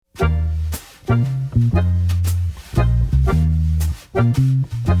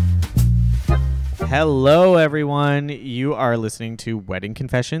Hello, everyone. You are listening to Wedding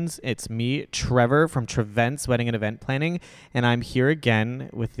Confessions. It's me, Trevor, from Trevent's Wedding and Event Planning, and I'm here again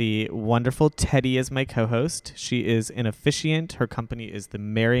with the wonderful Teddy as my co-host. She is an officiant. Her company is The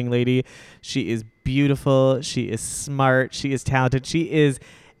Marrying Lady. She is beautiful. She is smart. She is talented. She is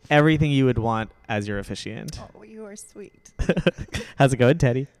everything you would want as your officiant. Oh, you are sweet. How's it going,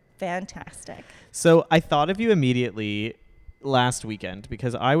 Teddy? Fantastic. So I thought of you immediately last weekend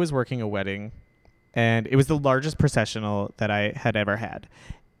because I was working a wedding. And it was the largest processional that I had ever had.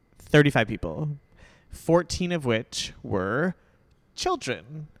 35 people, 14 of which were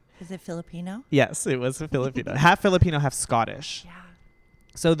children. Is it Filipino? Yes, it was a Filipino. Half Filipino, half Scottish. Yeah.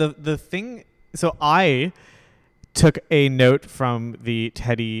 So I took a note from the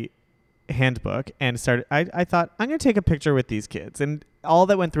Teddy handbook and started, I thought, I'm going to take a picture with these kids. And all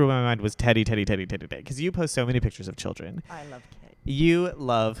that went through my mind was Teddy. Because you post so many pictures of children. I love kids. You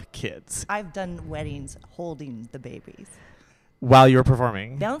love kids. I've done weddings holding the babies. While you were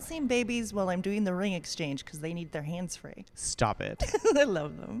performing. Bouncing babies while I'm doing the ring exchange because they need their hands free. Stop it. I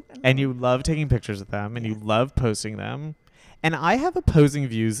love them. And you love taking pictures of them and you love posting them. And I have opposing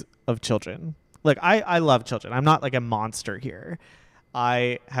views of children. Look, I love children. I'm not like a monster here.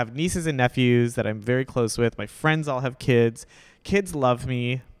 I have nieces and nephews that I'm very close with. My friends all have kids. Kids love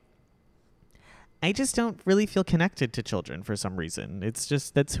me. I just don't really feel connected to children for some reason. It's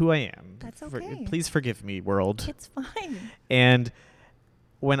just, that's who I am. That's okay. Please forgive me, world. It's fine. And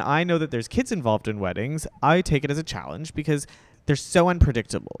when I know that there's kids involved in weddings, I take it as a challenge because they're so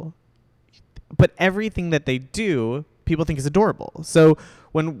unpredictable. But everything that they do, people think is adorable. So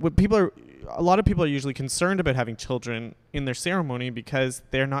when a lot of people are usually concerned about having children in their ceremony because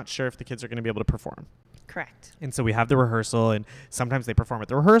they're not sure if the kids are going to be able to perform. Correct. And so we have the rehearsal, and sometimes they perform at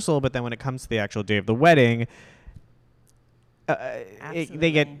the rehearsal, but then when it comes to the actual day of the wedding,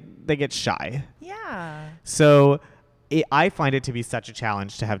 they get shy. Yeah. So I find it to be such a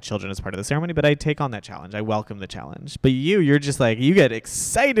challenge to have children as part of the ceremony, but I take on that challenge. I welcome the challenge. But you're just like, you get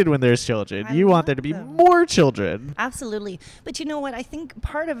excited when there's children. You want there to be more children. Absolutely. But you know what? I think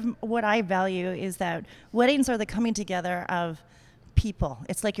part of what I value is that weddings are the coming together of people.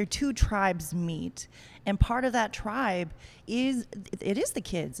 It's like your two tribes meet. And part of that tribe is the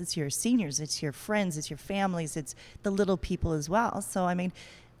kids. It's your seniors, it's your friends, it's your families, it's the little people as well. So, I mean,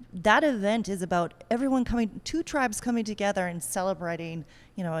 that event is about two tribes coming together and celebrating,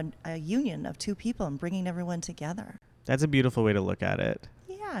 a union of two people and bringing everyone together. That's a beautiful way to look at it.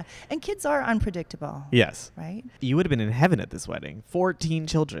 Yeah. And kids are unpredictable. Yes. Right? You would have been in heaven at this wedding. 14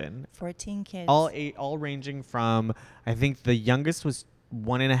 children. 14 kids. All ranging from, I think the youngest was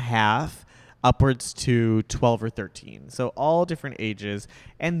 1.5 upwards to 12 or 13. So all different ages.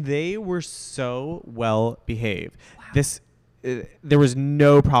 And they were so well behaved. Wow. There was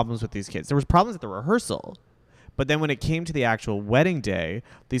no problems with these kids. There was problems at the rehearsal. But then when it came to the actual wedding day,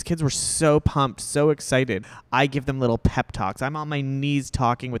 these kids were so pumped, so excited. I give them little pep talks. I'm on my knees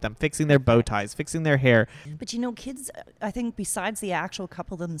talking with them, fixing their bow ties, fixing their hair. But kids, I think besides the actual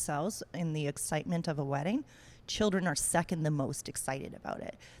couple themselves in the excitement of a wedding, children are second the most excited about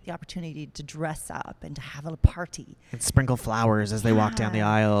it. The opportunity to dress up and to have a party. And sprinkle flowers as they walk down the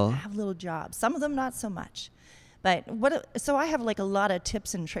aisle. Have little jobs. Some of them not so much. But so I have like a lot of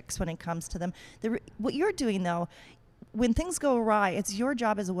tips and tricks when it comes to them. What you're doing though, when things go awry, it's your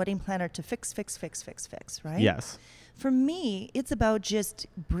job as a wedding planner to fix, right? Yes. For me, it's about just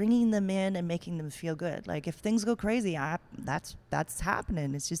bringing them in and making them feel good. Like if things go crazy, that's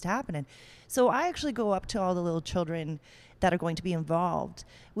happening. It's just happening. So I actually go up to all the little children that are going to be involved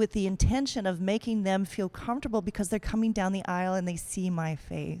with the intention of making them feel comfortable because they're coming down the aisle and they see my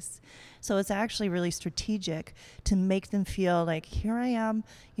face. So it's actually really strategic to make them feel like, here I am,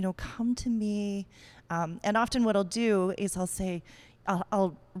 come to me. And often what I'll do is I'll say,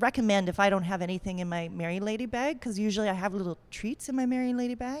 I'll recommend if I don't have anything in my Married Lady bag, because usually I have little treats in my Married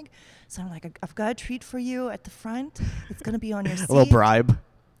Lady bag. So I'm like, I've got a treat for you at the front. It's going to be on your seat. A little bribe.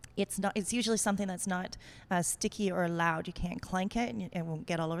 It's usually something that's not sticky or loud. You can't clank it and it won't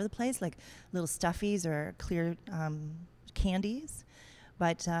get all over the place, like little stuffies or clear candies.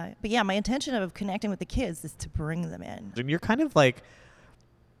 But yeah, my intention of connecting with the kids is to bring them in. And you're kind of like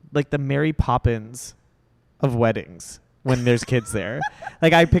the Mary Poppins of weddings when there's kids there.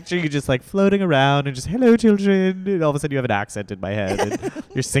 Like I picture you just like floating around and just, hello children. And all of a sudden you have an accent in my head and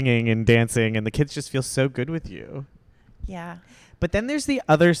you're singing and dancing and the kids just feel so good with you. Yeah. But then there's the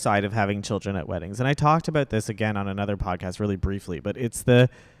other side of having children at weddings. And I talked about this again on another podcast really briefly, but it's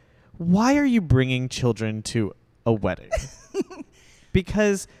why are you bringing children to a wedding?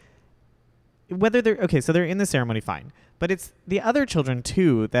 Because so they're in the ceremony, fine. But it's the other children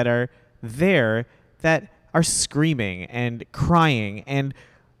too that are there that are screaming and crying. And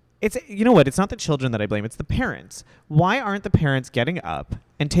it's, you know what? It's not the children that I blame. It's the parents. Why aren't the parents getting up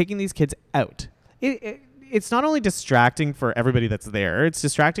and taking these kids out? It's not only distracting for everybody that's there, it's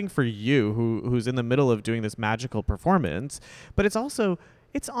distracting for you who's in the middle of doing this magical performance, but it's also,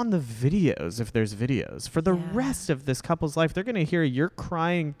 it's on the videos, if there's videos. For the rest of this couple's life, they're going to hear your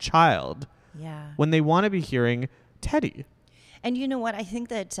crying child when they want to be hearing Teddy. And you know what? I think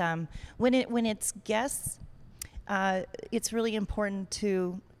that when it's guests, it's really important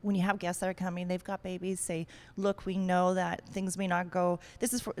to, when you have guests that are coming, they've got babies, say, look, we know that things may not go,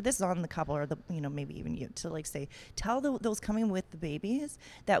 this is on the couple, or the, maybe even you, to like say, tell those coming with the babies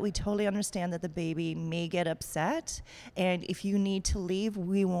that we totally understand that the baby may get upset, and if you need to leave,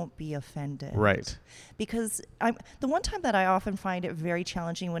 we won't be offended. Right. Because the one time that I often find it very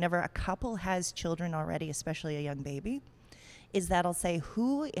challenging whenever a couple has children already, especially a young baby, is that I'll say,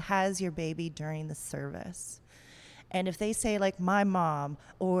 who has your baby during the service? And if they say like my mom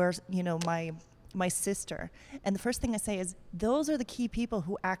or, my sister, and the first thing I say is those are the key people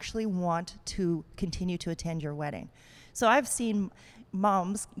who actually want to continue to attend your wedding. So I've seen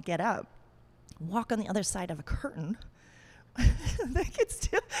moms get up, walk on the other side of a curtain. They can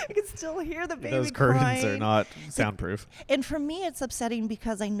still hear the baby Those curtains crying. are not soundproof. And for me, it's upsetting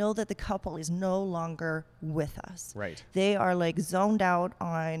because I know that the couple is no longer with us. Right. They are like zoned out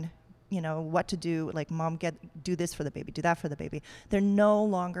on what to do, like mom, do this for the baby, do that for the baby. They're no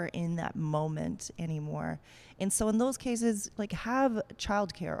longer in that moment anymore. And so in those cases, like have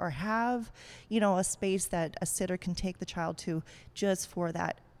childcare or have, a space that a sitter can take the child to just for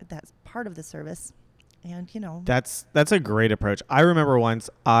that part of the service. And, That's a great approach. I remember once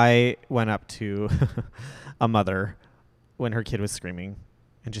I went up to a mother when her kid was screaming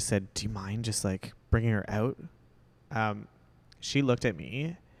and just said, do you mind just like bringing her out? She looked at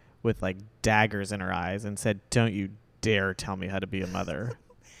me with like daggers in her eyes and said, don't you dare tell me how to be a mother.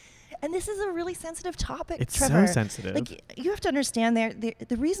 And this is a really sensitive topic, it's Trevor. so sensitive. Like, you have to understand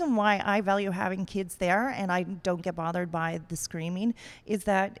the reason why I value having kids there and I don't get bothered by the screaming is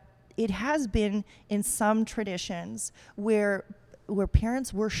that it has been in some traditions where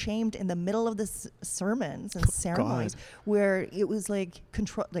parents were shamed in the middle of the sermons and ceremonies, where it was like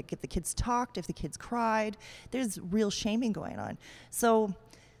control, like if the kids talked, if the kids cried, there's real shaming going on. So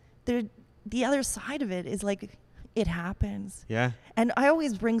the other side of it is like, it happens. Yeah. And I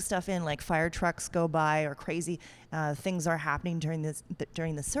always bring stuff in, like fire trucks go by or crazy things are happening during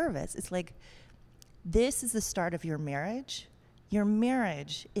the service. It's like, this is the start of your marriage. Your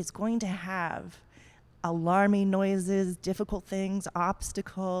marriage is going to have alarming noises, difficult things,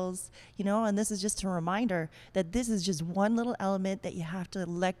 obstacles, and this is just a reminder that this is just one little element that you have to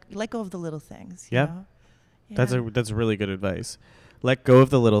let go of the little things. Yeah. Yeah. That's really good advice. Let go of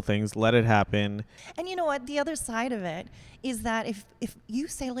the little things. Let it happen. And you know what? The other side of it is that if you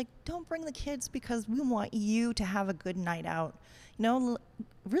say, like, don't bring the kids because we want you to have a good night out,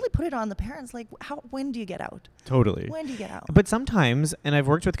 really put it on the parents. Like, when do you get out? Totally. When do you get out? But sometimes, and I've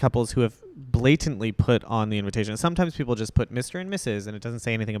worked with couples who have blatantly put on the invitation. Sometimes people just put Mr. and Mrs. and it doesn't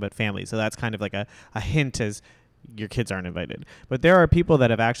say anything about family. So that's kind of like a hint as your kids aren't invited. But there are people that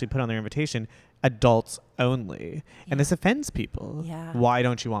have actually put on their invitation adults only. And this offends people. Yeah. Why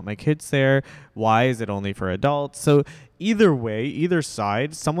don't you want my kids there? Why is it only for adults? So either way, either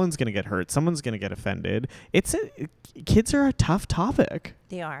side, someone's going to get hurt. Someone's going to get offended. Kids are a tough topic.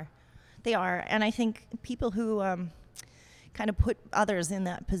 They are. And I think people who kind of put others in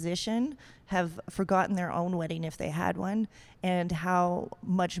that position have forgotten their own wedding if they had one, and how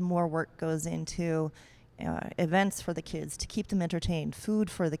much more work goes into events for the kids to keep them entertained,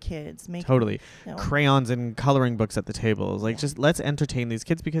 food for the kids. Totally. Crayons and coloring books at the tables. Like, just let's entertain these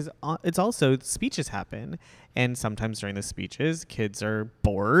kids, because it's also speeches happen. And sometimes during the speeches, kids are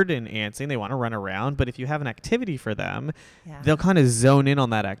bored and antsy. They want to run around. But if you have an activity for them, they'll kind of zone in on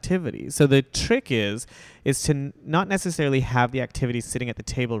that activity. So the trick is to not necessarily have the activity sitting at the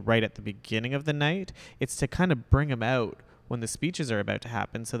table right at the beginning of the night. It's to kind of bring them out when the speeches are about to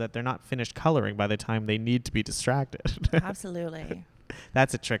happen, so that they're not finished coloring by the time they need to be distracted. Absolutely.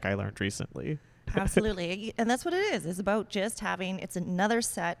 That's a trick I learned recently. Absolutely. And that's what it is. It's about just it's another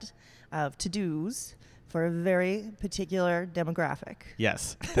set of to-dos for a very particular demographic.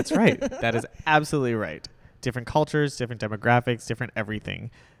 Yes, that's right. That is absolutely right. Different cultures, different demographics, different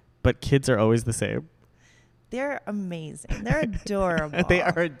everything. But kids are always the same. They're amazing. They're adorable. They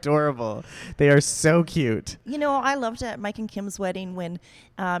are adorable. They are so cute. I loved at Mike and Kim's wedding when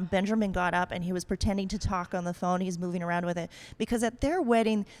Benjamin got up and he was pretending to talk on the phone. He's moving around with it. Because at their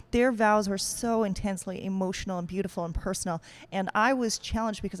wedding, their vows were so intensely emotional and beautiful and personal. And I was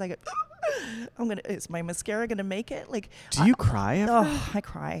challenged because I go, Is my mascara gonna make it? Like, Do you cry ever? oh, I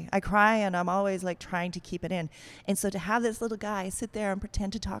cry, and I'm always like trying to keep it in. And so to have this little guy sit there and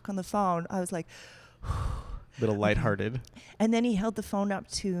pretend to talk on the phone, I was like, Little lighthearted. and then he held the phone up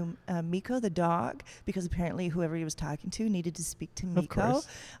to Miko, the dog, because apparently whoever he was talking to needed to speak to Miko. course.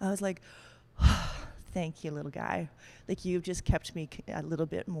 I was like, thank you, little guy. Like, you've just kept me a little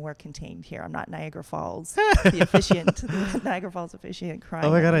bit more contained here. I'm not Niagara Falls, the officiant, Niagara Falls officiant crying.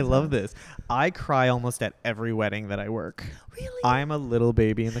 Oh my God, on I his love own. this. I cry almost at every wedding that I work. Really? I'm a little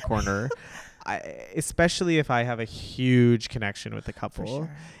baby in the corner, especially if I have a huge connection with the couple. For sure.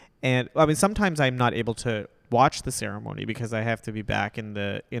 And I mean, sometimes I'm not able to watch the ceremony because I have to be back in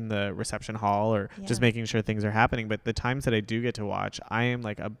the reception hall or just Yeah. making sure things are happening. But the times that I do get to watch, I am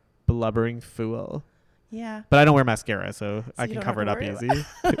like a blubbering fool. Yeah. But I don't wear mascara, so I you can don't cover it have up to easy.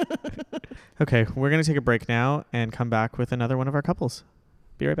 Okay, we're going to take a break now and come back with another one of our couples.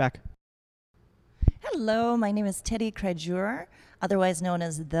 Be right back. Hello, my name is Teddy Crejure, otherwise known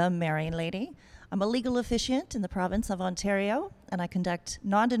as the Marrying Lady. I'm a legal officiant in the province of Ontario, and I conduct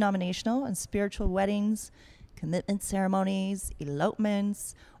non-denominational and spiritual weddings, commitment ceremonies,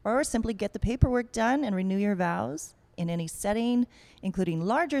 elopements, or simply get the paperwork done and renew your vows in any setting, including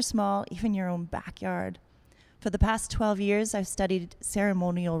large or small, even your own backyard. For the past 12 years, I've studied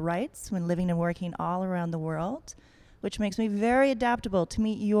ceremonial rites when living and working all around the world, which makes me very adaptable to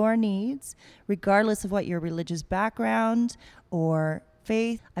meet your needs, regardless of what your religious background or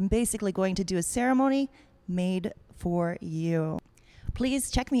faith. I'm basically going to do a ceremony made for you. Please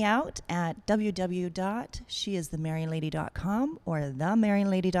check me out at www.sheisthemarryinglady.com or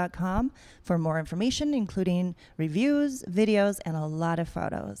themarryinglady.com for more information, including reviews, videos, and a lot of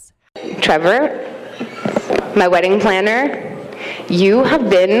photos. Trevor, my wedding planner, you have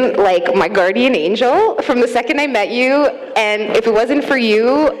been like my guardian angel from the second I met you, and if it wasn't for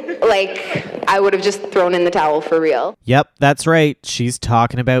you, like, I would have just thrown in the towel for real. Yep, that's right. She's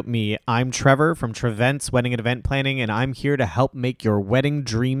talking about me. I'm Trevor from Trevent's Wedding and Event Planning, and I'm here to help make your wedding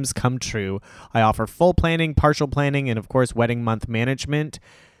dreams come true. I offer full planning, partial planning, and of course, wedding month management.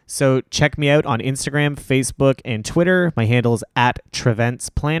 So check me out on Instagram, Facebook, and Twitter. My handle is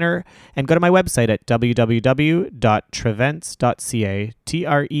 @TreventsPlanner. And go to my website at www.trevents.ca,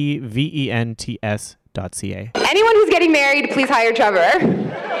 TREVENTS.ca. Anyone who's getting married, please hire Trevor.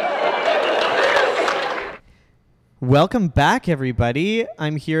 Welcome back, everybody.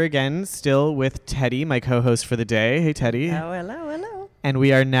 I'm here again, still with Teddy, my co-host for the day. Hey, Teddy. Oh, hello, hello. And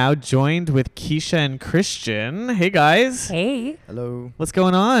we are now joined with Keisha and Christian. Hey, guys. Hey. Hello. What's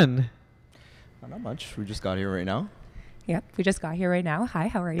going on? Not much. We just got here right now. Yep, we just got here right now. Hi,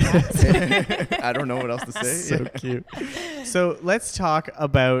 how are you guys? I don't know what else to say. So cute. So let's talk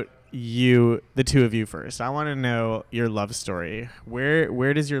about you, the two of you first. I want to know your love story.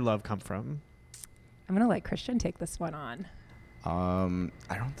 Where does your love come from? I'm going to let Christian take this one on.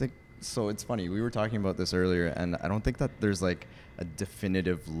 I don't think so. It's funny. We were talking about this earlier, and I don't think that there's like a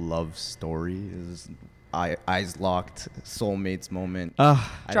definitive love story. Is eyes locked, soulmates moment.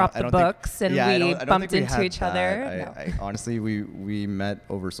 Drop the books and I we don't bumped think we into had each that. other. No. I honestly, we met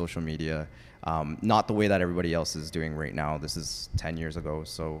over social media. Not the way that everybody else is doing right now. This is 10 years ago,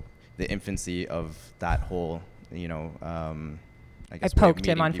 so the infancy of that whole, I I poked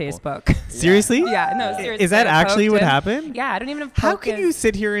him on people. Facebook. Seriously? Yeah, no, seriously. Is that I actually poked what him. happened? Yeah, I don't even have How poke can his- you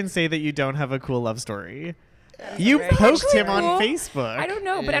sit here and say that you don't have a cool love story? You It's poked actually him on cool. Facebook. I don't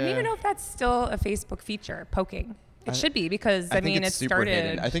know, but I don't Yeah. even know if that's still a Facebook feature, poking. It should be because, I think mean, it's it super started...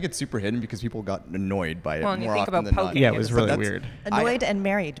 hidden. I think it's super hidden because people got annoyed by it Well, and you more think often about than not. poking, Yeah, it was So really that's- weird. Annoyed and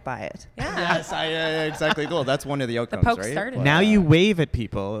married by it. Yeah. Yes, exactly. Well, that's one of the outcomes, poke right? started But, Now you wave at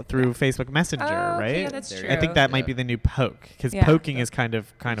people through Facebook Messenger, Oh, right? okay, yeah, that's There true. you I think that might Yeah. be the new poke because Yeah. poking is kind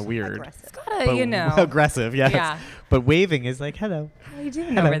of weird. Aggressive. It's gotta, But aggressive, yes. Yeah. But waving is like hello. How you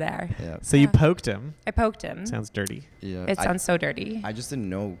doing Hello. over there? Yeah. So you poked him. I poked him. Sounds dirty. Yeah. It sounds so dirty. I just didn't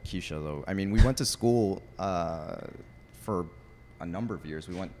know Keisha though. I mean, we went to school for a number of years.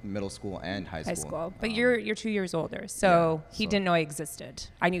 We went middle school and high school. But you're 2 years older, so yeah, he so- didn't know I existed.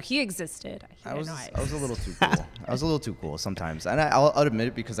 I knew he existed. He I didn't was know I was a little too cool. I was a little too cool sometimes, and I'll admit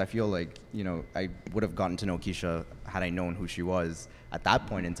it because I feel like I would have gotten to know Keisha had I known who she was at that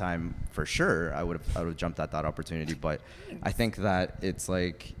point in time. For sure, I would have jumped at that opportunity. But I think that it's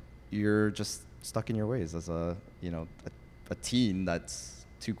like you're just stuck in your ways as a teen that's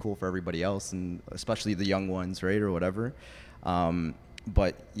too cool for everybody else, and especially the young ones, right, or whatever.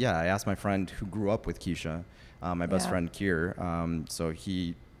 But yeah, I asked my friend who grew up with Keisha, my best Yeah. friend Kier. So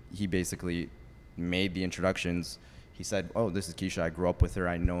he basically made the introductions. He said, "Oh, this is Keisha. I grew up with her.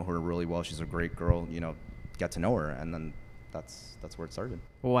 I know her really well. She's a great girl. Get to know her." And then that's where it started.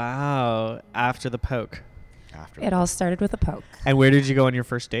 Wow. After the poke. After It all started with a poke. And where did you go on your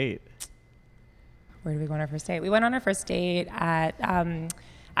first date? Where did we go on our first date? We went on our first date at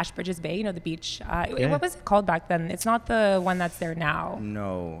Ashbridges Bay, you know, the beach. Yeah. What was it called back then? It's not the one that's there now.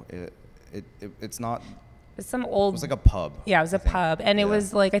 No, it's not. It's some It old. was like a pub. Yeah, it was I a think. pub, and it Yeah.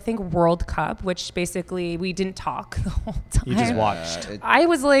 was like I think World Cup, which basically we didn't talk the whole time. You just watched. I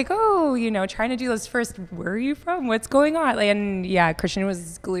was like, oh, you know, trying to do those first. Where are you from? What's going on? Like, and yeah, Christian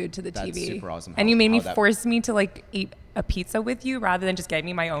was glued to the That's TV. super awesome And how- you made me how that- force me to like eat a pizza with you rather than just getting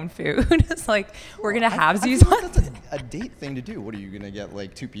me my own food. It's like we're gonna have these. I feel like that's a date thing to do. What are you gonna get,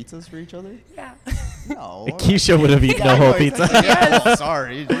 like 2 pizzas for each other? Yeah. No. Keisha would have eaten the I whole know, pizza. exactly. Yeah, well,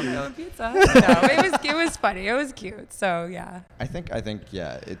 sorry. No pizza. No, it was funny. It was cute. So yeah. I think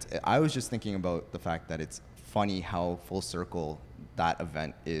yeah. I was just thinking about the fact that it's funny how full circle that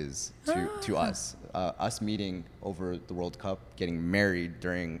event is to us. Us meeting over the World Cup, getting married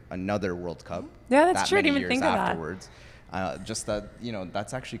during another World Cup. Yeah, that's that true. I many didn't even years think of that. afterwards. Just that, you know,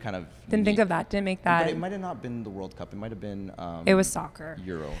 that's actually kind of Didn't think unique. of that. Didn't make But that. it might have not been the World Cup. It might have been. It was soccer.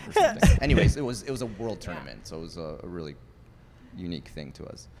 Euro or something. Anyways, it was a world tournament, so it was a really unique thing to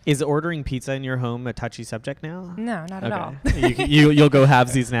us. Is ordering pizza in your home a touchy subject now? No, not at all. You'll go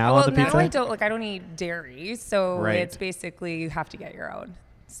halvesies now Well, on the pizza? now I don't eat dairy, so Right. it's basically you have to get your own.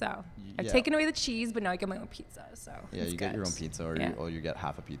 So I've Yeah. taken away the cheese, but now I get my own pizza. So Yeah, it's you get your good. own pizza, or Yeah. you get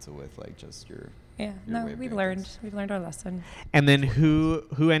half a pizza with like just your. Yeah, your no, way of we've doing learned. things. We've learned our lesson. And then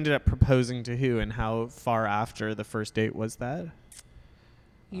who ended up proposing to who, and how far after the first date was that?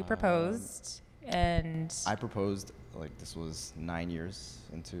 You proposed, and I proposed, like, this was 9 years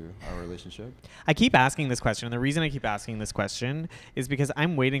into our relationship. I keep asking this question, and the reason I keep asking this question is because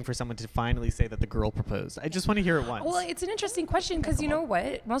I'm waiting for someone to finally say that the girl proposed. I just want to hear it once. well, it's an interesting question because you know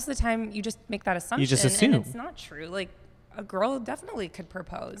what? Most of the time, you just make that assumption, assume. and it's not true. Like a girl definitely could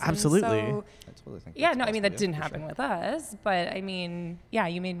propose. And Absolutely. so, I totally think. yeah, that's no, I mean that possible, didn't for happen sure. with us, but I mean, yeah,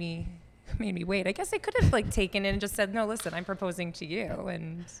 you made me wait. I guess I could have like taken it and just said, no, listen, I'm proposing to you,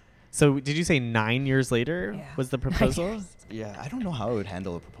 and So did you say 9 years later Yeah. was the 9 proposal? years. Yeah, I don't know how I would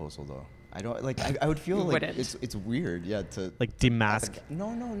handle a proposal though. I don't like. I would feel You like wouldn't. it's weird. Yeah, to Like demask?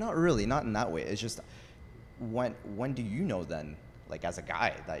 No, not really. Not in that way. It's just when do you know then, like as a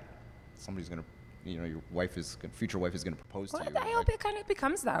guy, that somebody's gonna, you know, your future wife is gonna propose well, to you. I hope it kind of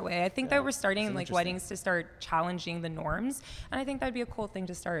becomes that way. I think that we're starting it's like interesting. weddings to start challenging the norms, and I think that'd be a cool thing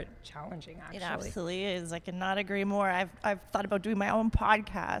to start challenging. Actually, It absolutely is. I cannot agree more. I've thought about doing my own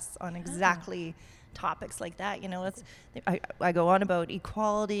podcasts on exactly topics like that. You know, I go on about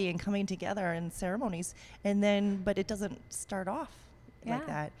equality and coming together in ceremonies, and then but it doesn't start off Yeah. like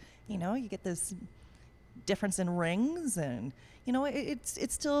that. You know, you get this difference in rings, and you know, it's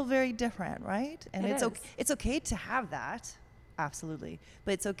still very different, right? And It it's is. okay. It's okay to have that. Absolutely.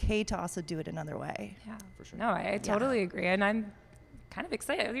 But it's okay to also do it another way. Yeah, For sure. No, I totally agree, and I'm kind of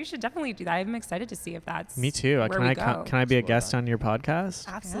excited. You should definitely do that. I'm excited to see if that's Me too. Where Can we I go. can I be a Explore guest that. on your podcast?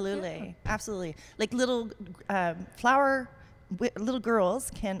 Absolutely, absolutely. Like little little girls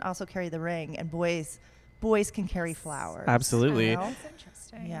can also carry the ring, and boys can carry flowers. Absolutely. You know? That's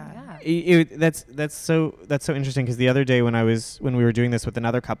interesting. Yeah. That's so interesting because the other day when we were doing this with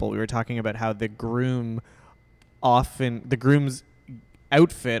another couple, we were talking about how the groom's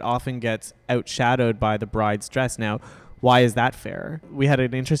outfit often gets outshadowed by the bride's dress. Now, why is that fair? We had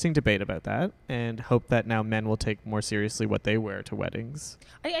an interesting debate about that, and hope that now men will take more seriously what they wear to weddings.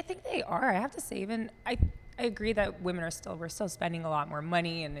 I think they are. I have to say, even I agree that we're still spending a lot more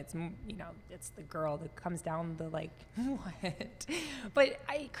money, and it's it's the girl that comes down the like what. But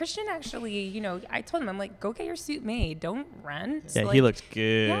Christian actually, I told him, I'm like, go get your suit made. Don't rent. Yeah, Like, he looked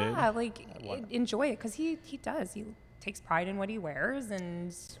good. Yeah, enjoy it because he does. He takes pride in what he wears,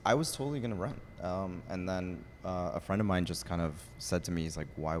 and I was totally gonna rent, and then a friend of mine just kind of said to me, he's like,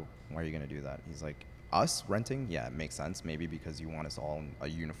 "Why are you gonna do that?" He's like, "Us renting, yeah, it makes sense. Maybe because you want us all in a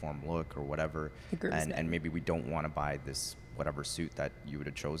uniform look or whatever, The groomsmen. and maybe we don't want to buy this whatever suit that you would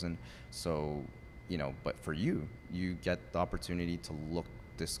have chosen. So, but for you, you get the opportunity to look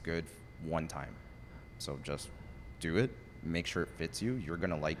this good one time. So just do it. Make sure it fits you. You're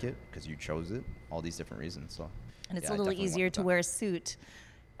gonna like it because you chose it. All these different reasons. So." And it's Yeah, I a little definitely went easier with to that. wear a suit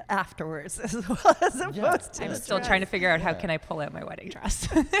afterwards as well as opposed to I'm a still dress. trying to figure out how can I pull out my wedding dress.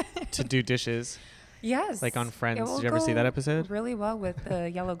 To do dishes. Yes. Like on Friends. It will Did you ever see that go episode? Really well with the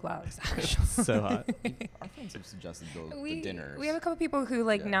yellow gloves. Actually. So hot. Our friends have suggested the We dinners. have a couple people who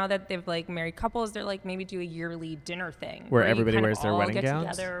Yeah. now that they've married couples, they're like maybe do a yearly dinner thing Where you everybody kind of wears their all wedding get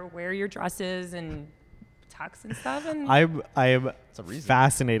gowns? together, wear your dresses and tux and stuff. And I am It's a reason.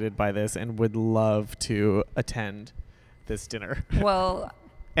 fascinated by this and would love to attend this dinner. Well,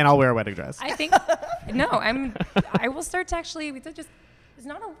 And I'll wear a wedding dress. I think no. I will start to actually. We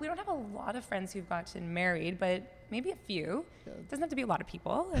don't have a lot of friends who've gotten married, but maybe a few. It doesn't have to be a lot of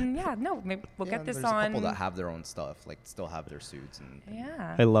people. And maybe we'll get this there's on. a couple that have their own stuff, like still have their suits and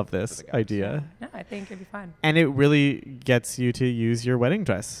Yeah. I love this idea. No, I think it'd be fun. And it really gets you to use your wedding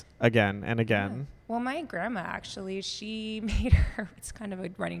dress again and again. Yeah. Well, my grandma actually, she made her. It's kind of a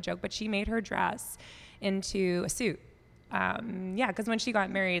running joke, but she made her dress into a suit. Because when she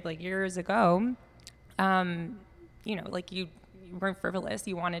got married like years ago, like you weren't frivolous.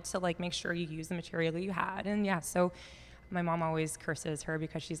 You wanted to like make sure you use the material you had, and so my mom always curses her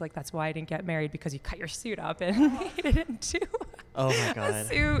because she's like, "That's why I didn't get married, because you cut your suit up and made it into a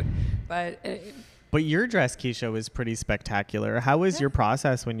suit." But your dress, Keisha, was pretty spectacular. How was your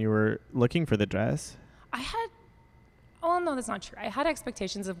process when you were looking for the dress? No, that's not true. I had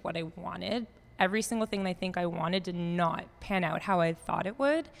expectations of what I wanted. Every single thing I think I wanted did not pan out how I thought it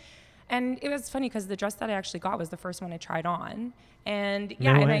would. And it was funny because the dress that I actually got was the first one I tried on. And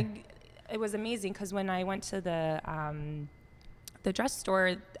it was amazing because when I went to the dress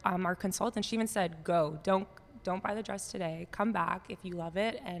store, our consultant, she even said, "Go, don't buy the dress today. Come back if you love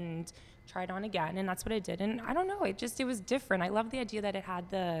it and try it on again." And that's what I did. And I don't know, it was different. I love the idea that it had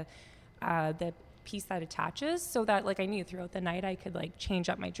the piece that attaches, so that like I knew throughout the night I could like change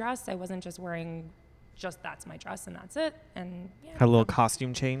up my dress. I wasn't just wearing that's my dress and that's it. And Had a little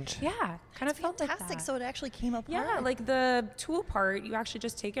costume change. Yeah, kind of felt fantastic. like that. So it actually came apart. Yeah, like the tulle part, you actually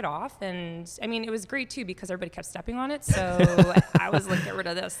just take it off, and I mean it was great too because everybody kept stepping on it. So I was like, get rid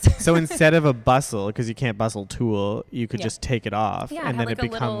of this. So instead of a bustle, because you can't bustle tulle, you could just take it off, Yeah, and then like it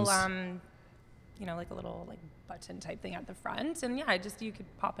becomes like a little like button type thing at the front, and you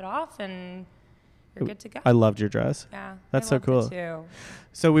could pop it off and you're good to go. I loved your dress. Yeah, that's I so loved cool. it too.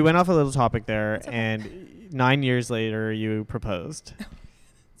 So we went off a little topic there, okay. and 9 years later, you proposed.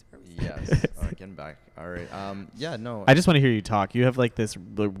 Yes. Getting back. All right. I just want to hear you talk. You have like this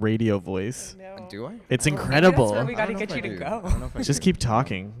radio voice. Do I? It's Maybe incredible. That's where we got to I don't get know you if to I do. go. I don't know if I Just do. keep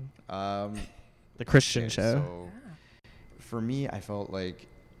talking. The Christian show. So for me, I felt like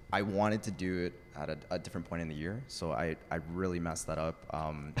I wanted to do it at a different point in the year. So I really messed that up.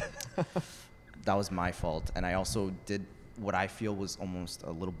 That was my fault. And I also did what I feel was almost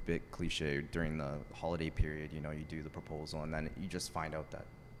a little bit cliche during the holiday period. You do the proposal and then you just find out that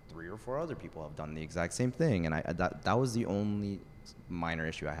 3 or 4 other people have done the exact same thing. And that was the only minor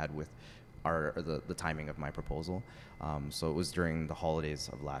issue I had with the timing of my proposal. So it was during the holidays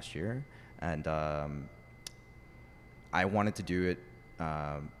of last year. And I wanted to do it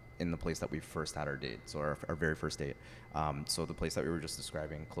in the place that we first had our date, so our very first date. So the place that we were just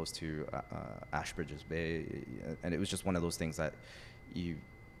describing, close to Ashbridges Bay, and it was just one of those things that you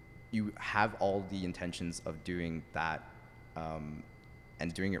have all the intentions of doing that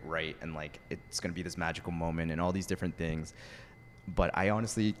and doing it right, and like it's gonna be this magical moment and all these different things. But I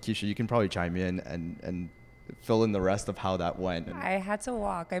honestly, Keisha, you can probably chime in and fill in the rest of how that went. I had to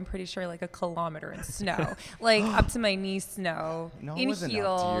walk, I'm pretty sure, like a kilometer in snow, like up to my knee snow, No, in it wasn't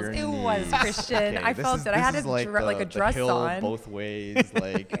heels. up to your It was, knees. Christian. I felt it. I had like a dress hill on. both ways.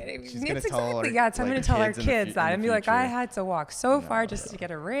 Like she's gonna It's tell exactly, our, so I'm like, going to tell our in the kids that and be like, I future. had to walk so far just to get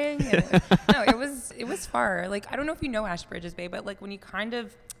a ring. And no, it was far. Like, I don't know if you know Ashbridges Bay, but like when you kind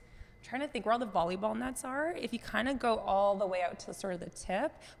of, trying to think where all the volleyball nets are, if you kind of go all the way out to sort of the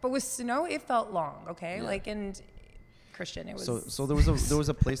tip, but with snow, it felt long, okay? Yeah. Like, and Christian, it was... So there was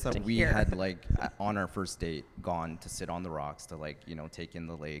a place that we Here. had like on our first date gone to sit on the rocks to like, take in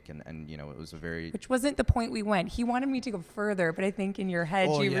the lake and it was a very... Which wasn't the point we went. He wanted me to go further, but I think in your head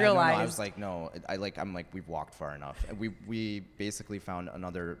you No, realized... I was like, no, I'm like, we've walked far enough. And we basically found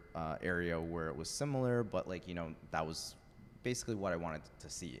another area where it was similar, but like, that was basically what I wanted to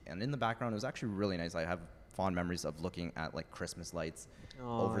see. And in the background, it was actually really nice. I have fond memories of looking at like Christmas lights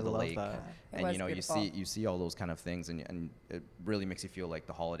over the lake. It was And beautiful. you see all those kind of things, and it really makes you feel like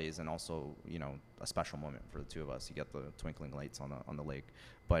the holidays, and also a special moment for the two of us. You get the twinkling lights on the lake.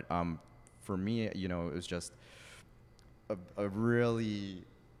 But for me, it was just a really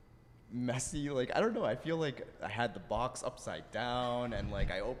messy, like, I don't know, I feel like I had the box upside down, and like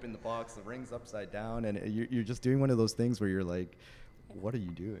I opened the box, the ring's upside down, and you're just doing one of those things where you're like, what are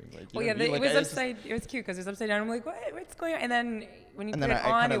you doing? Like, Well, yeah, it was upside. It was cute because it was upside down. I'm like, what's going on? And then when you And put then it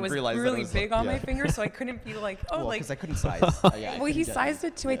I on, kind it of was realized that really it was, big on my yeah. finger, so I couldn't be like, oh, well, like. because I couldn't size. Well, he sized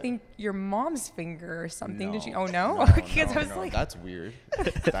it to I think your mom's finger or something. Did you? Oh no, No, because I was no, like, that's weird.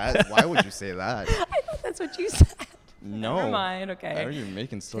 Why would you say that? I thought that's what you said. No. Never mind. Okay. I know you're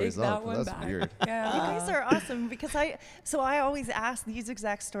making stories Take that up. one That's back. weird. Yeah. You guys are awesome because I always ask these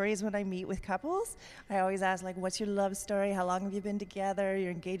exact stories when I meet with couples. I always ask like, what's your love story? How long have you been together? Your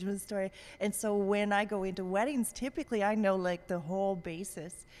engagement story. And so when I go into weddings, typically I know like the whole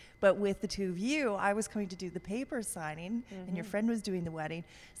basis. But with the two of you, I was going to do the paper signing and your friend was doing the wedding.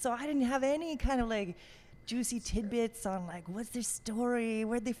 So I didn't have any kind of like juicy tidbits on like what's their story,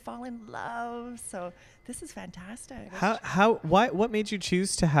 where'd they fall in love. So this is fantastic. What made you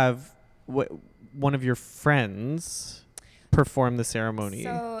choose to have one of your friends perform the ceremony?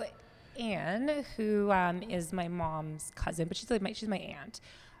 So Anne, who is my mom's cousin, but she's my aunt.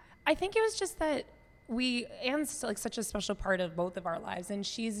 I think it was just that Anne's like such a special part of both of our lives, and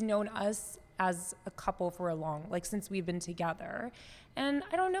she's known us as a couple for since we've been together. And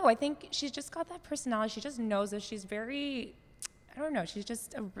I don't know, I think she's just got that personality. She just knows us. She's very, I don't know, she's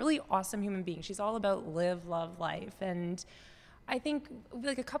just a really awesome human being. She's all about live, love, life. And I think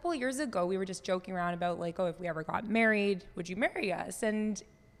like a couple of years ago, we were just joking around about like, oh, if we ever got married, would you marry us? And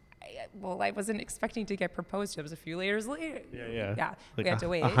I wasn't expecting to get proposed to. It was a few years later. Yeah. Yeah, Like we had to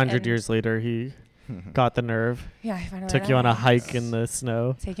wait. 100 years later, he got the nerve. Yeah, I finally Took you on a hike in the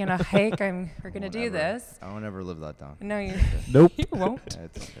snow. Taking a hike. We're gonna Won't do ever- this. I won't ever live that down. No, you Nope. you won't. Yeah,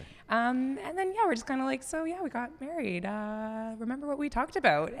 it's okay. And then we're just kind of like, so yeah, we got married. Remember what we talked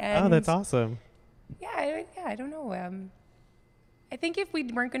about? And Oh, that's awesome. I don't know. I think if we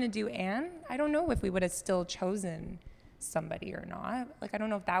weren't going to do Anne, I don't know if we would have still chosen somebody or not. Like, I don't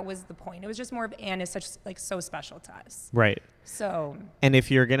know if that was the point. It was just more of Anne is so special to us. Right. So. And if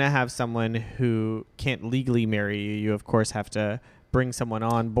you're going to have someone who can't legally marry you, you of course have to bring someone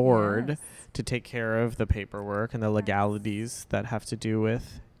on board Yes. to take care of the paperwork and the legalities that have to do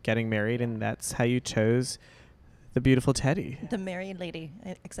with getting married. And that's how you chose the beautiful Teddy. The married lady,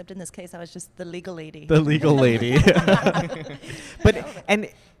 except in this case, I was just the legal lady. The legal lady. But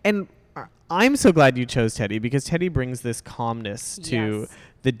and I'm so glad you chose Teddy because Teddy brings this calmness to Yes.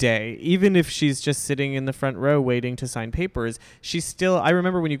 the day. Even if she's just sitting in the front row waiting to sign papers, she's still, I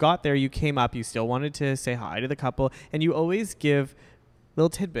remember when you got there, you came up, you still wanted to say hi to the couple, and you always give little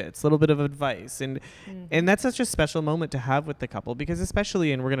tidbits, little bit of advice. And that's such a special moment to have with the couple because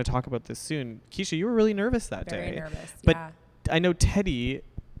especially, and we're going to talk about this soon, Keisha, you were really nervous that Very day. nervous. But yeah. I know Teddy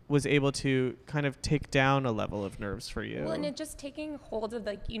was able to kind of take down a level of nerves for you. Well, and it just taking hold of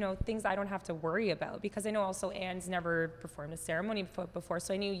things I don't have to worry about because I know also Anne's never performed a ceremony before,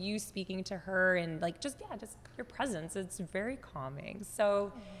 so I knew you speaking to her and just your presence, it's very calming.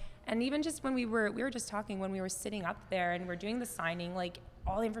 So, and even just when we were just talking when we were sitting up there and we're doing the signing, like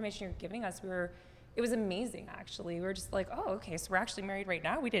all the information you're giving us, it was amazing actually. We were just like, oh, okay, so we're actually married right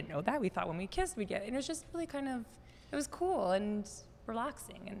now. We didn't know that. We thought when we kissed we'd get, and it was just really it was cool and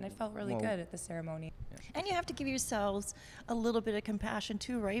relaxing, and I felt really good at the ceremony. And you have to give yourselves a little bit of compassion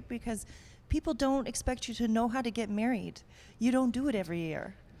too, right? Because people don't expect you to know how to get married. You don't do it every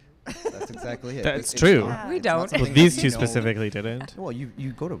year. That's exactly it. That's It's true. not- We it's not don't. Well, something these that two you know- specifically didn't. Well,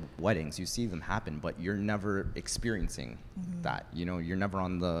 you go to weddings, you see them happen, but you're never experiencing that. You're never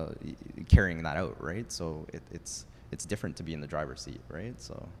on carrying that out, right? So it's different to be in the driver's seat, right?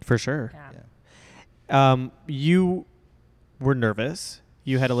 So For sure. Yeah. You were nervous.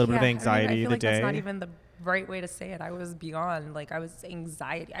 You had a little bit of Yeah, anxiety I feel the like day. that's not even the right way to say it. I was beyond, I was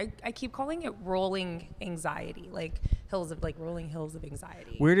anxiety. I keep calling it rolling anxiety, rolling hills of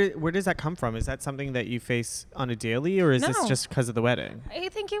anxiety. Where does that come from? Is that something that you face on a daily, or is this No. just because of the wedding? I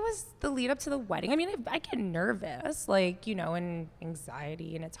think it was the lead up to the wedding. I mean, I get nervous, and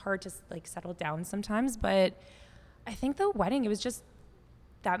anxiety, and it's hard to settle down sometimes. But I think the wedding, it was just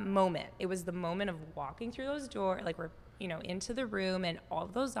that moment. It was the moment of walking through those doors, we're, into the room and all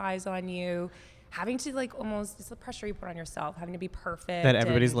of those eyes on you, having to almost, it's the pressure you put on yourself, having to be perfect. That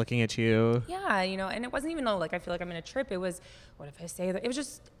everybody's and- looking at you. Yeah, and it wasn't even I feel like I'm in a trip. It was, what if I say that? It was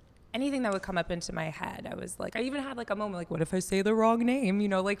just anything that would come up into my head. I was I even had a moment what if I say the wrong name?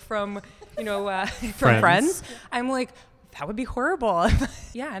 From, from Friends. I'm that would be horrible.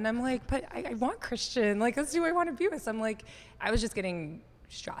 Yeah, and I'm but I want Christian. That's who I want to be with. So I'm I was just getting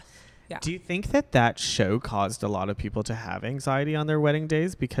stressed. Yeah. Do you think that show caused a lot of people to have anxiety on their wedding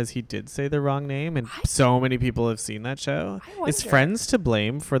days because he did say the wrong name, and so many people have seen that show? I Is wonder. Friends to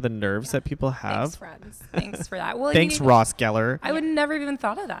blame for the nerves that people have? Thanks, Friends. Thanks for that. Well, Thanks, Ross Geller. I would never even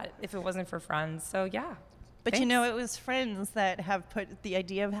thought of that if it wasn't for Friends. So yeah. But Thanks. it was friends that have put the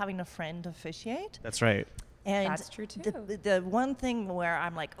idea of having a friend officiate. That's right. And That's true, too. The one thing where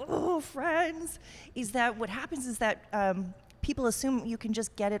I'm oh, Friends, is that what happens is that people assume you can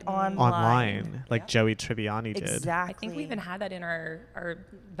just get it Online, like Yep. Joey Tribbiani did. Exactly. I think we even had that in our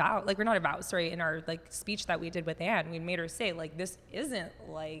vow, like we're not a vow, sorry, in our like speech that we did with Anne. We made her say like this isn't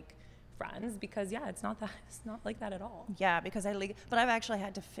like Friends because it's not like that at all. Yeah, because but I've actually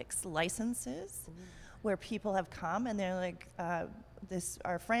had to fix licenses where people have come and they're like,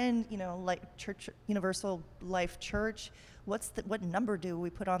 our friend, like Church Universal Life Church, what number do we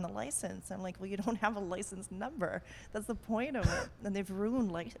put on the license? I'm like, well, you don't have a license number. That's the point of it. And they've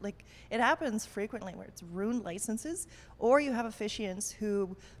ruined like it happens frequently where it's ruined licenses, or you have officiants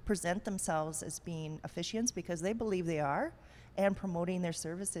who present themselves as being officiants because they believe they are, and promoting their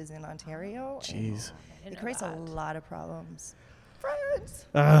services in Ontario. Jeez. It creates a lot of problems. Friends.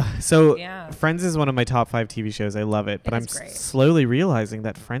 So Yeah. Friends is one of my top 5 TV shows. I love it, but I'm is great. slowly realizing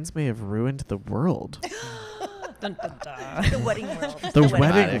that Friends may have ruined the world. Dun, dun, dun. The wedding world. The wedding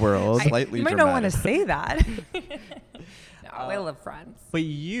Dramatic. world. Slightly You might not want to dramatic. say that. No, I love Friends. But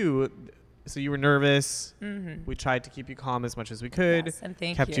so you were nervous. We tried to keep you calm as much as we could. Yes, and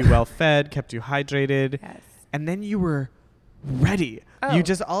thank kept you. you well fed, kept you hydrated. Yes. And then you were ready. Oh. You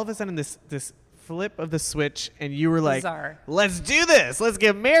just all of a sudden this flip of the switch and you were like, Bizarre. let's do this. Let's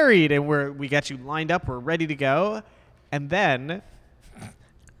get married. And we got you lined up. We're ready to go. And then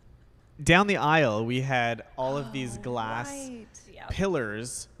down the aisle, we had all of these glass Right.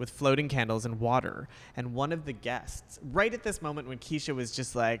 pillars with floating candles and water. And one of the guests, right at this moment when Keisha was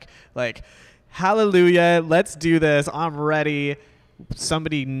just like, hallelujah, let's do this. I'm ready.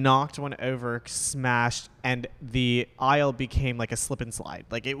 Somebody knocked one over, smashed, and the aisle became like a slip and slide.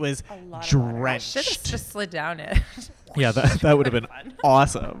 Like it was A lot of water. drenched. Should have just slid down it. Yeah, that would have been Fun.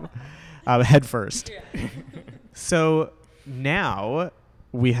 awesome. Head first. So now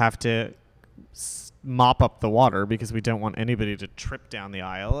we have to mop up the water because we don't want anybody to trip down the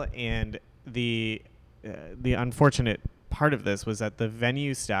aisle. And the unfortunate part of this was that the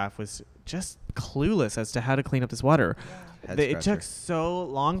venue staff was just clueless as to how to clean up this water. Head It took scratcher. so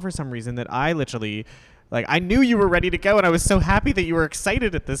long for some reason that I literally, I knew you were ready to go, and I was so happy that you were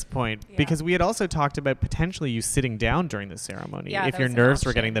excited at this point Yeah. because we had also talked about potentially you sitting down during the ceremony Yeah, if that your was an nerves were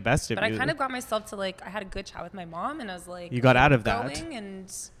option. getting the best of But you. I kind of got myself to I had a good chat with my mom, and I was like, You got out of going, that.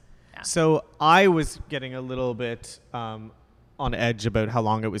 and yeah. So I was getting a little bit on edge about how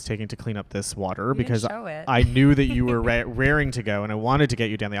long it was taking to clean up this water didn't because show it. I knew that you were raring to go and I wanted to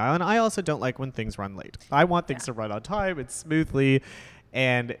get you down the aisle. And I also don't like when things run late. I want things to run on time and smoothly.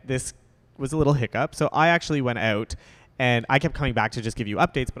 And this was a little hiccup. So I actually went out and I kept coming back to just give you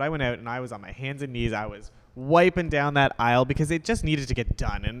updates. But I went out and I was on my hands and knees. I was wiping down that aisle because it just needed to get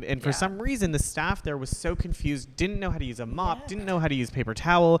done. And for Yeah. some reason, the staff there was so confused, didn't know how to use a mop, didn't know how to use paper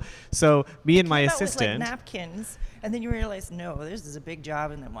towel. So me and my Came out with, assistant. napkins, and then you realize, no, this is a big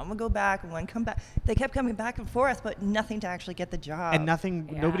job, and then one would go back and one come back. They kept coming back and forth, but nothing to actually get the job. and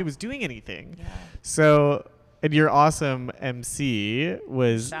nobody Yeah. was doing anything. Yeah. So, and your awesome MC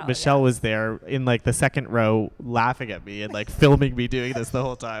was Michelle yes. was there in the second row laughing at me and filming me doing this the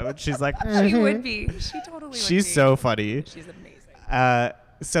whole time. And she's like, She would be. She totally would be. she's so funny. She's amazing.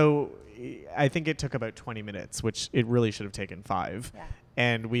 So I think it took about 20 minutes, which it really should have taken 5. Yeah.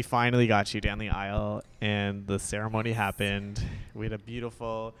 And we finally got you down the aisle and the ceremony happened. We had a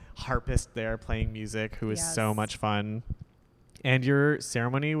beautiful harpist there playing music who was so Yes. much fun. And your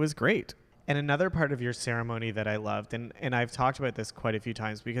ceremony was great. And another part of your ceremony that I loved, and I've talked about this quite a few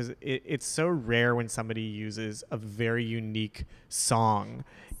times because it's so rare when somebody uses a very unique song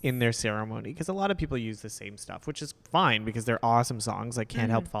in their ceremony, because a lot of people use the same stuff, which is fine because they're awesome songs like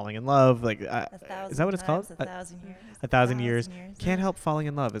Can't Help Falling in Love. Is that what it's called? 1,000 years. 1,000 years. Can't Help Falling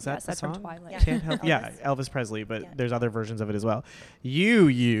in Love. Is that Yes, the that's from song? Twilight. Can't Help. Yeah, Elvis Presley, but Yeah. there's other versions of it as well. You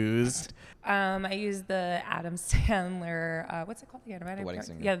used I used the Adam Sandler. What's it called again? The Wedding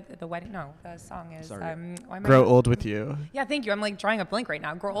Singer. Yeah, the wedding. No, the song is. Sorry. Why am I- Grow Old With You Yeah, thank you. I'm drawing a blank right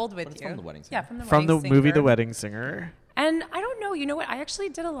now. Grow old with But it's you. from The Wedding Yeah, Singer. from the from the Wedding movie The Singer. Wedding Singer. And I don't know, you know what? I actually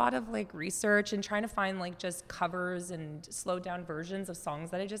did a lot of research and trying to find just covers and slowed down versions of songs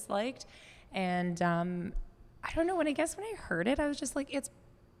that I just liked. And I don't know, when I heard it, I was just like, it's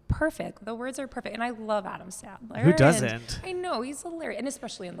perfect. The words are perfect. And I love Adam Sandler. Who and doesn't? I know, he's hilarious. And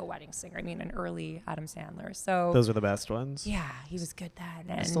especially in The Wedding Singer. I mean, an early Adam Sandler. So Those are the best ones. yeah, he was good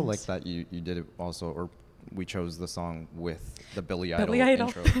then. I still like that you did it also, or we chose the song with the Billy Billy Idol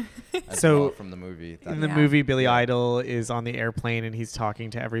Idol. intro as So, well from the movie. In the Yeah. movie, Billy Idol is on the airplane and he's talking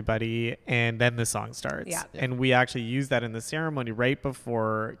to everybody, and then the song starts. Yeah. And we actually used that in the ceremony right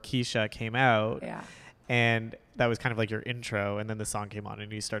before Keisha came out. Yeah. And that was kind of like your intro, and then the song came on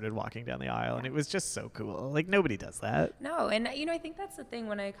and you started walking down the aisle, and it was just so cool. Nobody does that. No, and I think that's the thing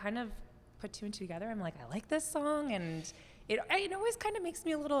when I kind of put two and two together. I'm like, I like this song, and it always kind of makes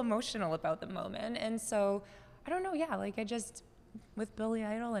me a little emotional about the moment. And so I don't know, yeah, like I just, with Billy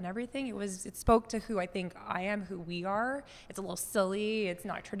Idol and everything, it spoke to who I think I am, who we are. It's a little silly, it's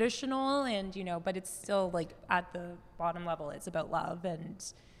not traditional, and but it's still like at the bottom level, it's about love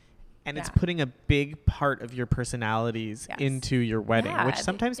and it's putting a big part of your personalities into your wedding, which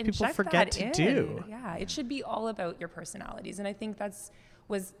sometimes people forget to do. Yeah, it should be all about your personalities, and I think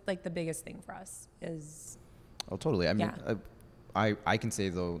was like the biggest thing for us is. Oh, totally. I mean, I can say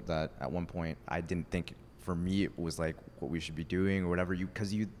though that at one point I didn't think. For me, it was like what we should be doing or whatever,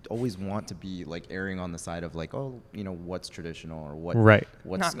 because you always want to be like erring on the side of like, oh, what's traditional or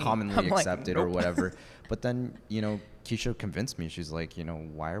what's commonly accepted or whatever. But then, Keisha convinced me. She's like,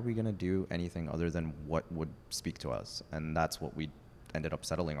 why are we going to do anything other than what would speak to us? And that's what we ended up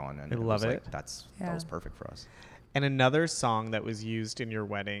settling on. And I love it. Like, that was perfect for us. And another song that was used in your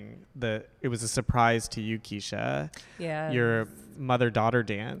wedding, it was a surprise to you, Keisha. Yeah. Your mother-daughter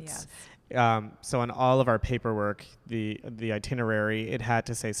dance. Yes. So on all of our paperwork, the itinerary, it had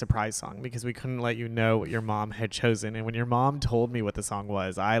to say surprise song because we couldn't let you know what your mom had chosen. And when your mom told me what the song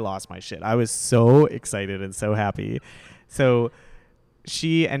was, I lost my shit. I was so excited and so happy. So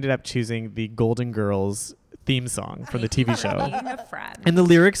she ended up choosing the Golden Girls theme song from the TV show. And the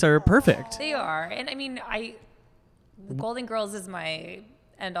lyrics are perfect. They are. And I mean, the Golden Girls is my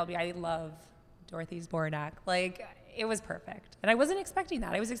end all be. I love Dorothy's Bornak. Like, it was perfect. And I wasn't expecting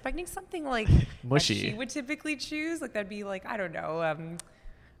that. I was expecting something like mushy. That she would typically choose. Like, that'd be like, I don't know.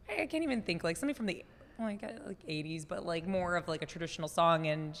 I can't even think, like something from the like 80s, but like more of like a traditional song.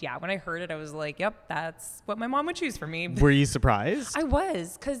 And yeah, when I heard it, I was like, yep, that's what my mom would choose for me. Were you surprised? I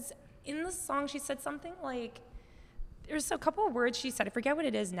was, because in the song, she said something like, there's a couple of words she said. I forget what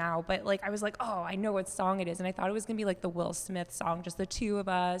it is now, but like I was like, oh, I know what song it is, and I thought it was gonna be like the Will Smith song, just the two of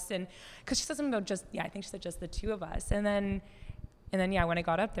us, and because she said something about I think she said just the two of us, and then yeah, when I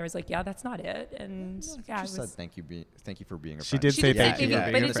got up there, I was like, yeah, that's not it, and she said thank you for being a friend. She did say thank you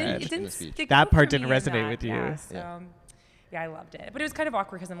for being a friend. It didn't stick that part for didn't me resonate with you. Yeah, so. Yeah, I loved it. But it was kind of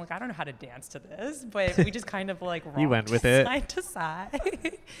awkward because I'm like, I don't know how to dance to this. But we just kind of like rocked you went with it. Side to side.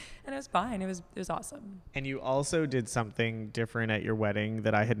 And it was fine. It was awesome. And you also did something different at your wedding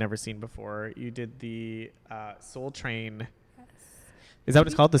that I had never seen before. You did the Soul Train. Yes. Is that what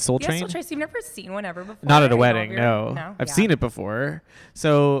it's called? The Soul Train? Soul Train. So you've never seen one ever before? Not at a wedding, no. I've seen it before.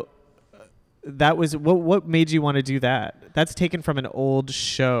 So that was what made you want to do that? That's taken from an old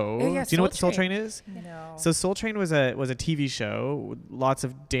show. Yeah, do you know what the Soul Train is? No. So Soul Train was a TV show with lots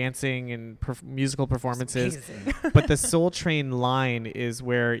of dancing and musical performances. But the Soul Train line is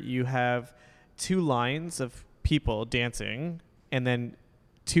where you have two lines of people dancing, and then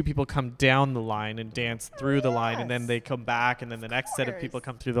two people come down the line and dance through the line, and then they come back, and then the next set of people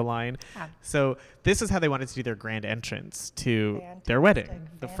come through the line. Yeah. So this is how they wanted to do their grand entrance to their wedding.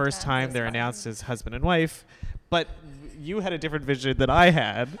 The first time they're announced as husband and wife. But you had a different vision than I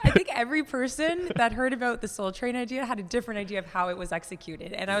had. I think every person that heard about the Soul Train idea had a different idea of how it was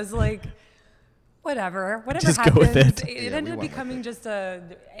executed. And I was like, whatever just happens. Go with it. It ended up becoming just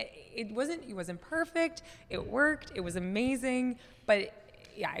it wasn't perfect. It worked. It was amazing. But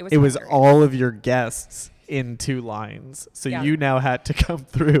yeah, it was all of your guests in two lines. So you now had to come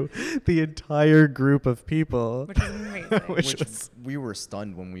through the entire group of people. Which was amazing. Which we were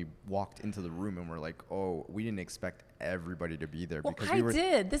stunned when we walked into the room and we're like, oh, we didn't expect everybody to be there. Well, because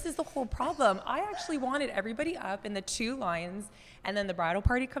did. This is the whole problem. I actually wanted everybody up in the two lines, and then the bridal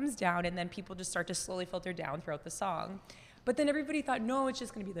party comes down, and then people just start to slowly filter down throughout the song. But then everybody thought, no, it's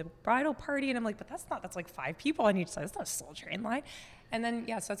just going to be the bridal party. And I'm like, but that's like 5 people on each side. That's not a Soul Train line. And then,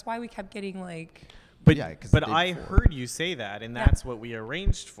 so that's why we kept getting like... But I heard you say that, and that's what we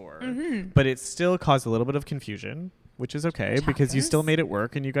arranged for. Mm-hmm. But it still caused a little bit of confusion, which is okay, because you still made it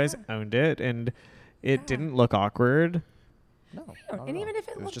work, and you guys owned it, and it didn't look awkward. No, and even if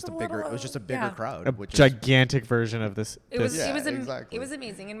it was just a bigger crowd, a gigantic version of this. It was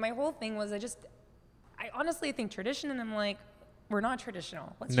amazing, and my whole thing was I honestly think tradition, and I'm like, we're not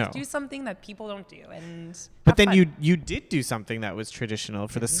traditional. Let's just do something that people don't do. But then you did do something that was traditional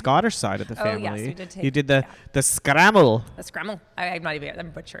for the Scottish side of the family. Oh, yes, we did you did the scramble. The scramble.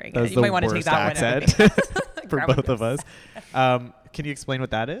 I'm butchering it. You might want to take that accent one for both of us. Can you explain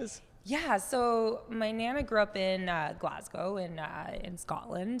what that is? Yeah, so my Nana grew up in Glasgow in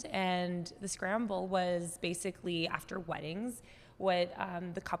Scotland, and the scramble was basically after weddings. What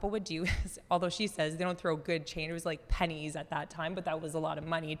the couple would do is, although she says they don't throw good change, it was like pennies at that time, but that was a lot of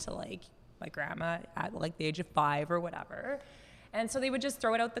money to like my grandma at like the age of 5 or whatever. And so they would just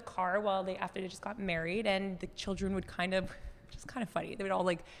throw it out the car after they just got married, and the children would kind of just kind of funny. They would all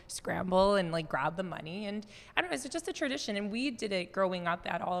like scramble and like grab the money, and I don't know, it's just a tradition. And we did it growing up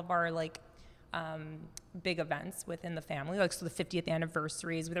at all of our like big events within the family, like so the 50th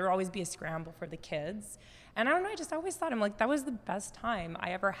anniversaries, there would always be a scramble for the kids. And I don't know, I just always thought, I'm like, that was the best time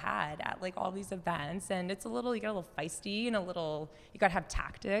I ever had at like all these events. And it's you get a little feisty and you got to have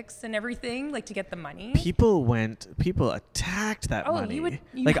tactics and everything, like to get the money. People attacked that money.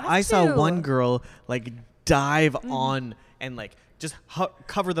 You like have I saw to. one girl like dive on and like just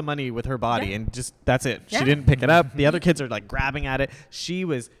cover the money with her body and just, that's it. Yeah. She didn't pick it up. The other kids are like grabbing at it.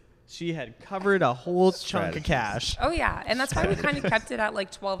 She had covered a whole chunk of cash. Oh yeah, and that's why we kind of kept it at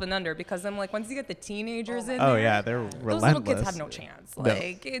like 12 and under, because I'm like, once you get the teenagers in Oh there, yeah, they're those relentless. little kids have no chance. No.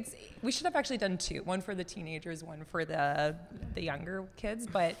 Like we should have actually done two, one for the teenagers, one for the younger kids.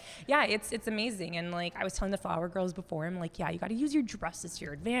 But yeah, it's amazing. And like I was telling the flower girls before, I'm like, yeah, you got to use your dresses to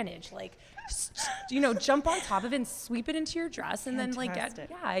your advantage. Like, jump on top of it and sweep it into your dress, and then like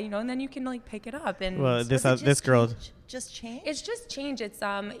Fantastic. and then you can like pick it up. And Well, this girl. Just change. it's just change. It's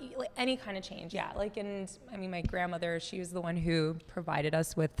like any kind of change, yeah. Like, and I mean, my grandmother, she was the one who provided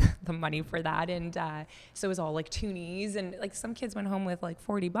us with the money for that, and so it was all like toonies, and like some kids went home with like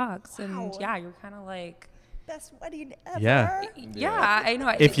 $40, and Wow. yeah, you're kind of like, Best wedding ever. Yeah. yeah, I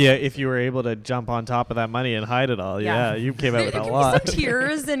know. If you were able to jump on top of that money and hide it all, yeah, you came out with there a can lot. be some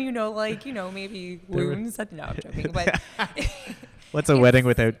tears, and maybe wounds. No, I'm joking, but. What's a wedding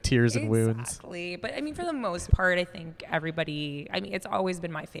without tears and wounds? Exactly. But I mean, for the most part, I think everybody, it's always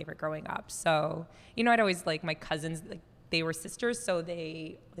been my favorite growing up. So, I'd always like my cousins, like they were sisters, so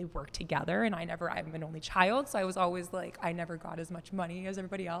they worked together, and I'm an only child. So I was always like, I never got as much money as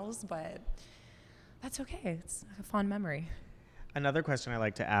everybody else, but that's okay. It's a fond memory. Another question I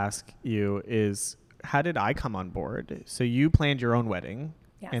like to ask you is, how did I come on board? So you planned your own wedding,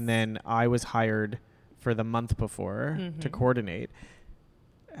 Yes. and then I was hired for the month before to coordinate.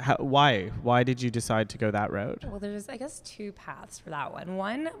 Why did you decide to go that route? Well, there's, I guess, two paths for that one.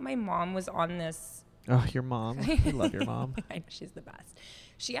 One, my mom was on this. Oh, your mom. I love your mom. I know, she's the best.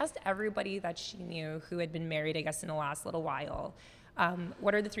 She asked everybody that she knew who had been married, I guess, in the last little while,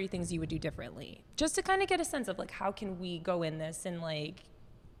 what are the 3 things you would do differently? Just to kind of get a sense of like, how can we go in this and like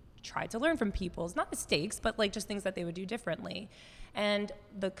try to learn from people's, not mistakes, but like just things that they would do differently. And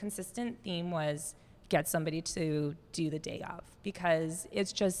the consistent theme was get somebody to do the day of, because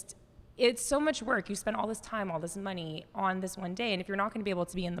it's so much work. You spend all this time, all this money on this one day. And if you're not going to be able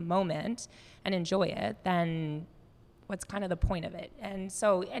to be in the moment and enjoy it, then what's kind of the point of it? And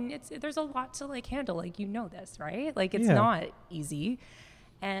so, there's a lot to like handle, like, this, right? Like it's not easy.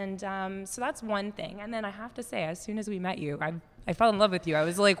 And so that's one thing. And then I have to say, as soon as we met you, I fell in love with you. I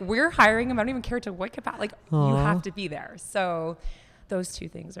was like, we're hiring him. I don't even care to what capacity, like you have to be there. So those 2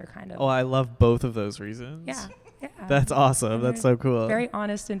 things are kind of. Oh, I love both of those reasons. Yeah. That's awesome. That's so cool. Very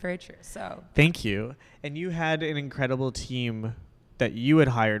honest and very true. So Thank you. And you had an incredible team that you had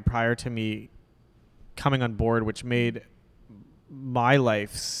hired prior to me coming on board, which made my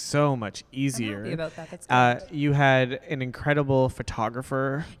life so much easier. I'm happy about that. That's good. You had an incredible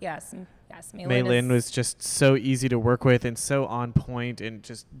photographer. Yes. Maylin was just so easy to work with and so on point and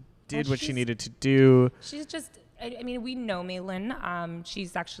just did what she needed to do. She's just, we know Maylin.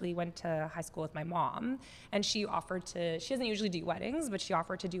 She's actually went to high school with my mom, and she doesn't usually do weddings, but she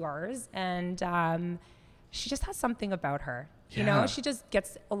offered to do ours. And she just has something about her. Yeah. She just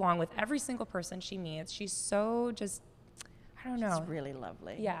gets along with every single person she meets. She's so just, I don't know. She's really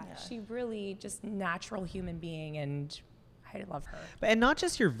lovely. Yeah, she really just natural human being, and I love her. And not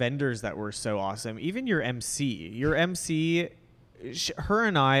just your vendors that were so awesome, even your MC. Your MC, her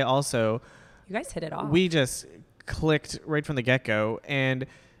and I also. You guys hit it off. We just clicked right from the get-go, and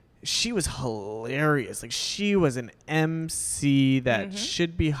she was hilarious. Like, she was an MC that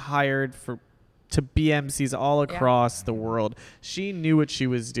should be hired to be MCs all across the world. She knew what she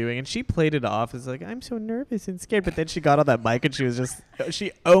was doing, and she played it off as like, I'm so nervous and scared. But then she got on that mic, and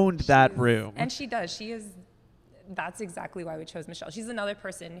she owned that room. And she does. That's exactly why we chose Michelle. She's another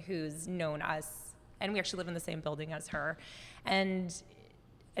person who's known us, and we actually live in the same building as her, and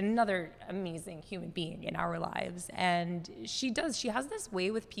another amazing human being in our lives. And she has this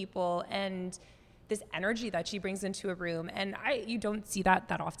way with people and this energy that she brings into a room, and you don't see that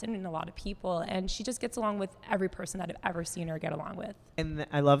often in a lot of people, and she just gets along with every person that I've ever seen her get along with. And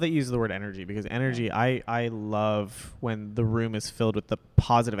I love that you use the word energy, because energy, I love when the room is filled with the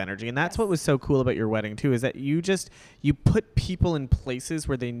positive energy. And that's what was so cool about your wedding too, is that you put people in places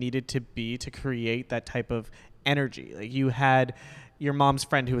where they needed to be to create that type of energy. Like, you had your mom's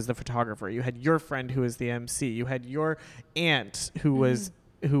friend who was the photographer, you had your friend who was the MC, you had your aunt who was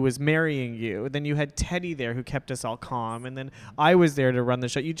who was marrying you. Then you had Teddy there who kept us all calm, and then I was there to run the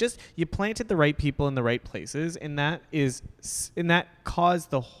show. You planted the right people in the right places, and that caused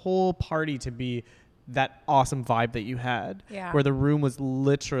the whole party to be that awesome vibe that you had, where the room was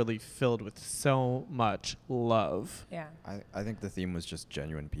literally filled with so much love. Yeah. I think the theme was just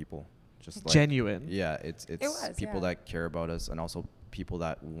genuine people. Just like, genuine. Yeah, it's was, people that care about us, and also people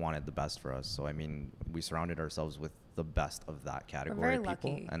that wanted the best for us. So I mean, we surrounded ourselves with the best of that category of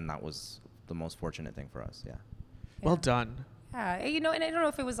people, lucky. and that was the most fortunate thing for us. Yeah. Well done. Yeah, and I don't know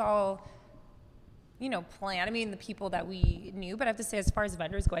if it was all, planned. I mean, the people that we knew, but I have to say, as far as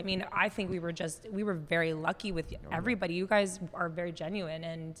vendors go, I mean, I think we were very lucky with everybody. You guys are very genuine,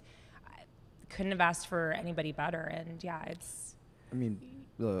 and I couldn't have asked for anybody better. And yeah, it's. I mean,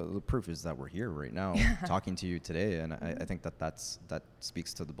 the proof is that we're here right now talking to you today, and I think that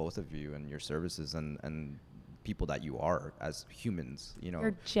speaks to the both of you and your services and people that you are as humans.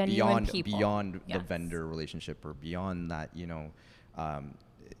 You're genuine people. Beyond the vendor relationship or beyond that.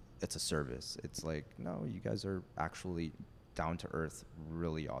 It's a service. It's like, no, you guys are actually down to earth,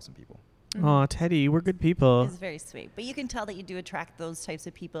 really awesome people. Oh, Teddy, we're good people. It's very sweet, but you can tell that you do attract those types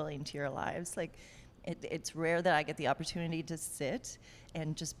of people into your lives. Like, it's rare that I get the opportunity to sit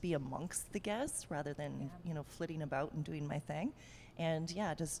and just be amongst the guests rather than flitting about and doing my thing. And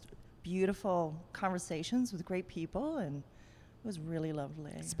just beautiful conversations with great people, and it was really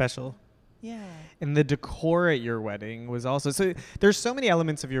lovely. Special. Yeah. And the decor at your wedding was also, so there's so many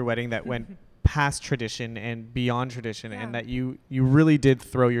elements of your wedding that went past tradition and beyond tradition, and that you really did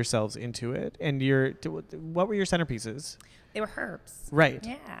throw yourselves into it. And what were your centerpieces? They were herbs. Right.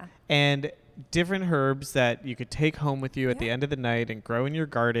 Yeah. And different herbs that you could take home with you at the end of the night and grow in your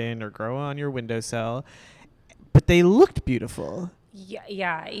garden or grow on your windowsill. But they looked beautiful.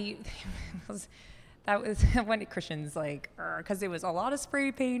 Yeah. That was when Christian's like, because it was a lot of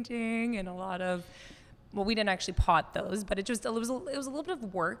spray painting and a lot of, well, we didn't actually pot those, but it was a little bit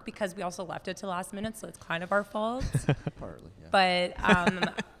of work because we also left it to last minute, so it's kind of our fault. Partly, yeah.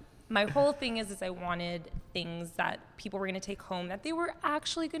 But my whole thing is I wanted things that people were going to take home that they were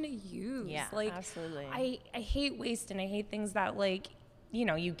actually going to use. Yeah, like, absolutely. I hate waste, and I hate things that, like,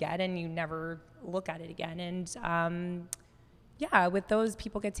 you get and you never look at it again. And with those,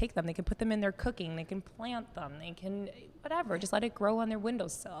 people can take them. They can put them in their cooking. They can plant them. They can whatever. Just let it grow on their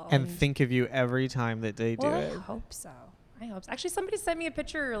windowsill. And think of you every time that they do it. I hope so. Actually, somebody sent me a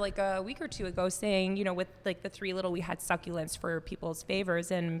picture like a week or two ago saying, with like the 3 little, we had succulents for people's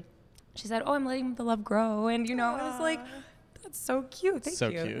favors, and she said, "Oh, I'm letting the love grow," and I was like, "That's so cute, thank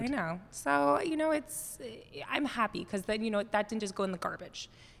you." Cute. I know. So I'm happy because then that didn't just go in the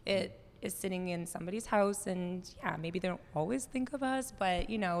garbage. It is sitting in somebody's house, and maybe they don't always think of us, but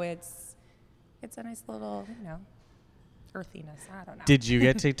it's a nice little earthiness. I don't know. Did you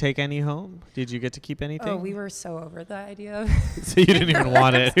get to take any home? Did you get to keep anything? Oh, we were so over the idea of so you didn't even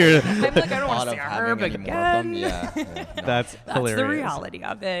want it. I'm like, I don't want to see a herb again. Yeah. No. That's hilarious. The reality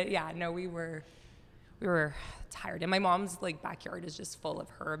of it. Yeah, no, we were tired, and my mom's like backyard is just full of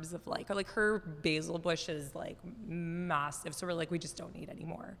herbs of like her basil bush is like massive, so we're like, we just don't need any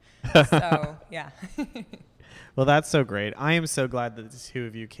more. So yeah. Well, that's so great. I am so glad that the 2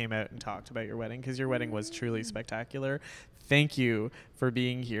 of you came out and talked about your wedding, because your wedding was truly spectacular. Thank you for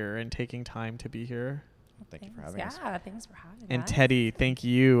being here and taking time to be here. Thank you for having us. Yeah, thanks for having us. And Teddy, thank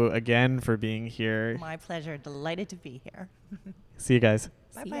you again for being here. My pleasure. Delighted to be here. See you guys.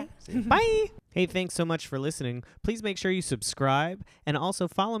 Bye-bye. Bye. Hey, thanks so much for listening. Please make sure you subscribe and also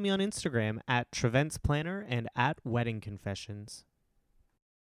follow me on Instagram at @TreventsPlanner and @WeddingConfessions.